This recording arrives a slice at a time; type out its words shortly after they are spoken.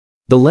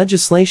The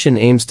legislation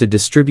aims to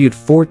distribute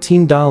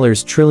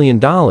 $14 trillion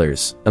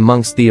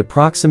amongst the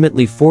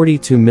approximately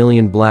 42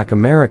 million Black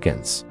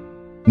Americans.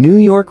 New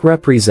York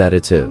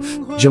Representative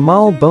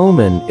Jamaal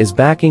Bowman is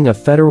backing a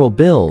federal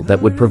bill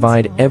that would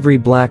provide every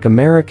Black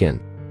American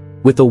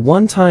with a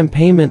one-time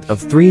payment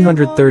of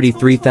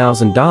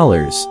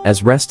 $333,000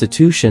 as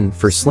restitution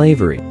for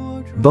slavery.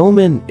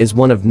 Bowman is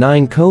one of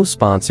 9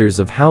 co-sponsors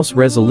of House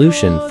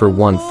Resolution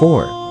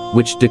 414,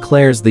 which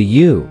declares the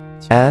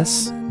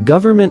U.S.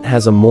 government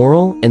has a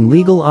moral and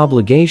legal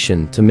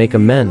obligation to make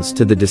amends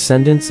to the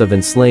descendants of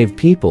enslaved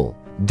people,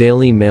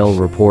 Daily Mail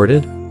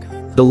reported.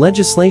 The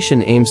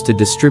legislation aims to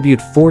distribute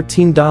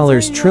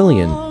 $14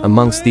 trillion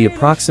amongst the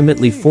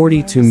approximately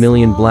 42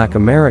 million Black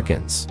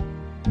Americans.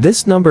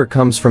 This number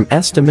comes from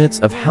estimates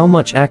of how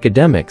much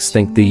academics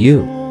think the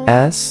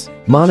U.S.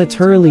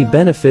 monetarily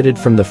benefited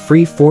from the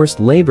free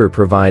forced labor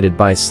provided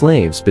by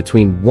slaves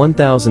between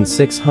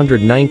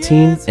 1619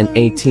 and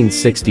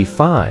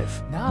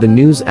 1865, the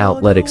news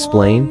outlet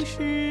explained.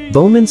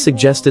 Bowman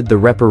suggested the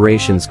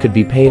reparations could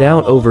be paid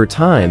out over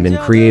time in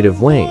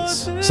creative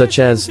ways, such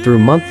as through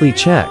monthly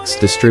checks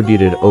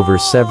distributed over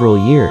several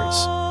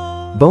years.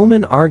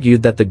 Bowman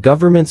argued that the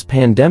government's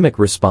pandemic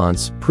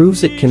response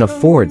proves it can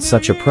afford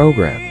such a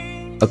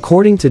program.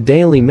 According to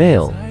Daily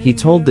Mail, he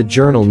told the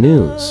Journal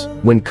News,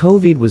 "When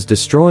COVID was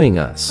destroying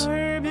us,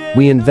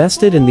 we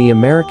invested in the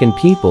American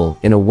people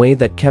in a way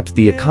that kept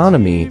the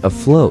economy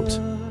afloat.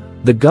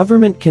 The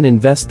government can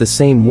invest the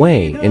same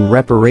way in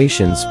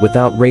reparations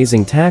without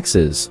raising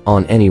taxes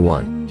on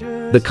anyone."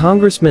 The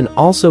congressman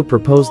also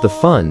proposed the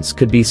funds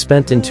could be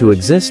spent into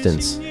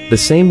existence the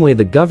same way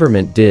the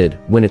government did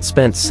when it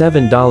spent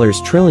 $7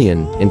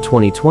 trillion in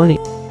 2020.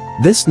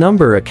 This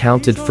number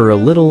accounted for a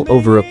little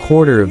over a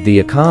quarter of the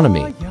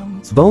economy.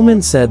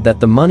 Bowman said that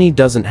the money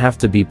doesn't have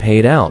to be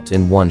paid out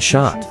in one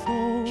shot.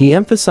 He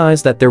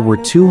emphasized that there were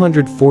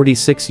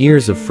 246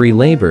 years of free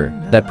labor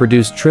that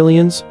produced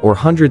trillions or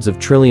hundreds of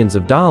trillions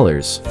of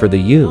dollars for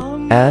the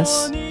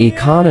U.S.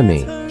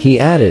 economy. He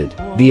added,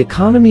 "The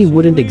economy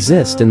wouldn't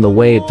exist in the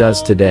way it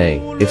does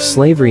today if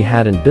slavery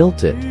hadn't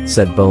built it,"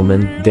 said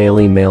Bowman,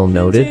 Daily Mail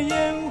noted.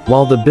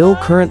 While the bill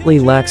currently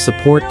lacks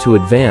support to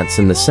advance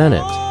in the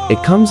Senate,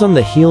 it comes on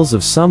the heels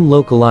of some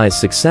localized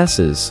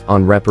successes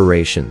on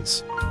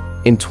reparations.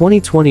 In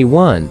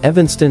 2021,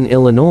 Evanston,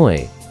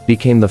 Illinois,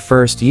 became the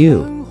first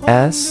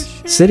U.S.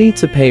 city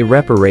to pay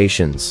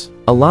reparations,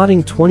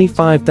 allotting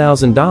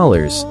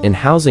 $25,000 in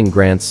housing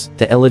grants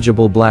to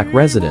eligible Black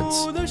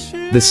residents.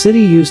 The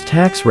city used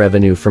tax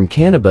revenue from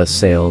cannabis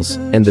sales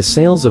and the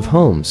sales of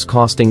homes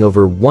costing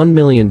over $1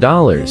 million,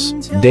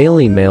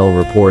 Daily Mail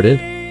reported.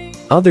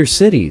 Other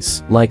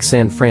cities, like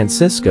San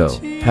Francisco,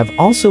 have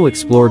also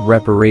explored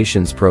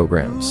reparations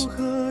programs.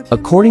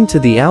 According to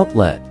the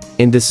outlet,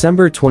 in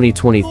December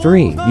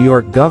 2023, New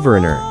York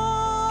Governor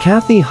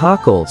Kathy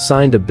Hochul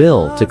signed a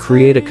bill to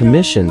create a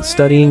commission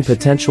studying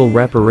potential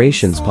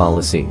reparations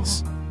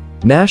policies.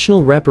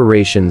 National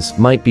reparations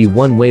might be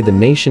one way the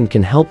nation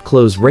can help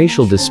close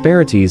racial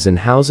disparities in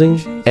housing,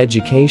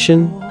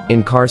 education,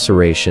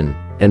 incarceration,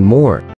 and more.